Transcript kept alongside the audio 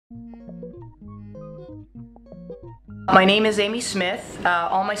My name is Amy Smith.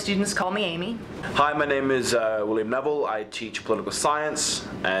 All my students call me Amy. Hi, my name is William Neville. I teach political science,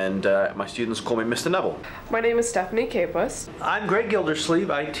 and my students call me Mr. Neville. My name is Stephanie Capus. I'm Greg Gildersleeve.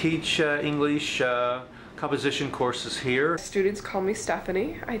 I teach English composition courses here. Students call me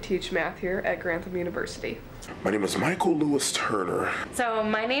Stephanie. I teach math here at Grantham University. My name is Michael Lewis Turner. So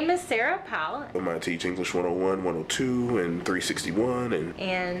my name is Sarah Powell. I teach English 101, 102, and 361.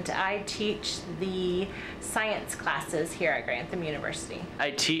 And I teach the science classes here at Grantham University. I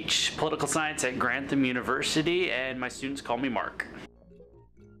teach political science at Grantham University, and my students call me Mark.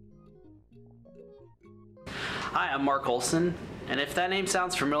 Hi, I'm Mark Olson, and if that name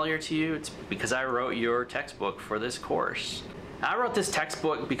sounds familiar to you, it's because I wrote your textbook for this course. I wrote this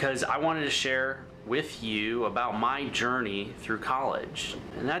textbook because I wanted to share with you about my journey through college.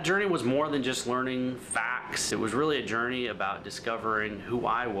 And that journey was more than just learning facts. It was really a journey about discovering who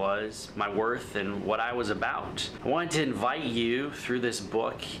I was, my worth, and what I was about. I wanted to invite you through this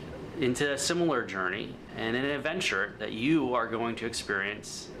book into a similar journey and an adventure that you are going to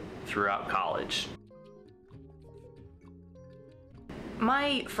experience throughout college.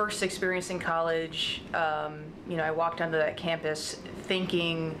 My first experience in college, I walked onto that campus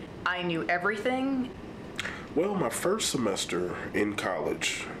thinking I knew everything. Well, my first semester in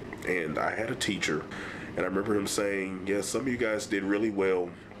college, and I had a teacher, and I remember him saying, yes, some of you guys did really well,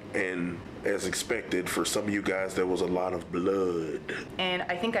 and as expected, for some of you guys, there was a lot of blood. And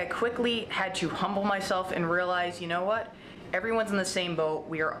I think I quickly had to humble myself and realize, you know what? Everyone's in the same boat.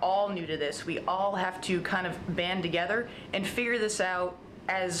 We are all new to this. We all have to kind of band together and figure this out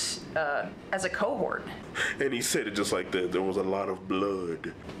as a cohort. And he said it just like that. There was a lot of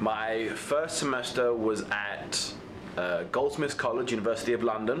blood. My first semester was at Goldsmiths College, University of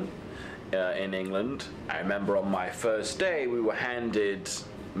London, in England. I remember on my first day we were handed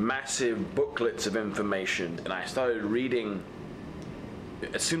massive booklets of information, and I started reading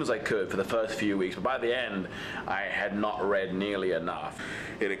as soon as I could for the first few weeks, but by the end I had not read nearly enough.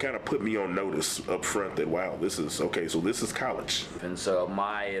 And it kind of put me on notice up front that, wow, this is college. And so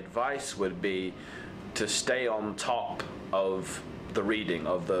my advice would be to stay on top of the reading,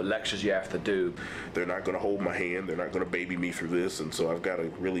 of the lectures you have to do. They're not going to hold my hand, they're not going to baby me through this, and so I've got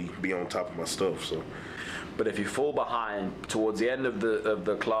to really be on top of my stuff. So. But if you fall behind towards the end of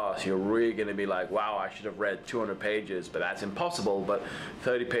the class, you're really going to be like, wow, I should have read 200 pages, but that's impossible. But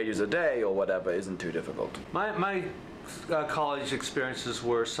 30 pages a day or whatever isn't too difficult. My college experiences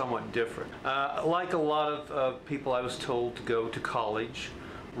were somewhat different. Like a lot of people, I was told to go to college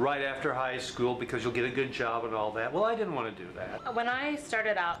right after high school because you'll get a good job and all that. Well, I didn't want to do that. When I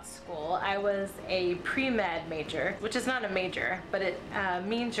started out school, I was a pre-med major, which is not a major, but it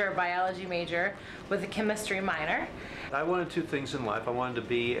means you're a biology major with a chemistry minor. I wanted two things in life. I wanted to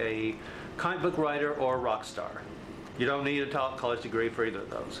be a comic book writer or a rock star. You don't need a top college degree for either of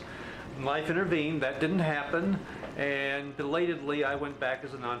those. Life intervened, that didn't happen, and belatedly I went back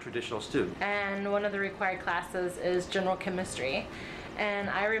as a non-traditional student. And one of the required classes is general chemistry. And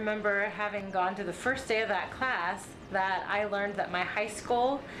I remember having gone to the first day of that class that I learned that my high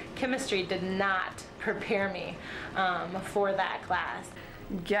school chemistry did not prepare me for that class.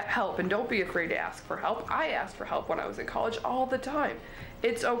 Get help, and don't be afraid to ask for help. I asked for help when I was in college all the time.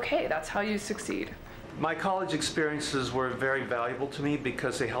 It's okay, that's how you succeed. My college experiences were very valuable to me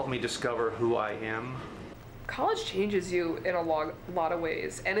because they helped me discover who I am. College changes you in a lot of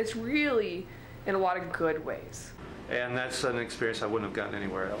ways, and it's really in a lot of good ways. And that's an experience I wouldn't have gotten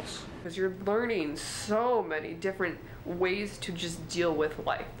anywhere else. Because you're learning so many different ways to just deal with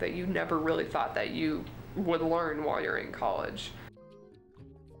life that you never really thought that you would learn while you're in college.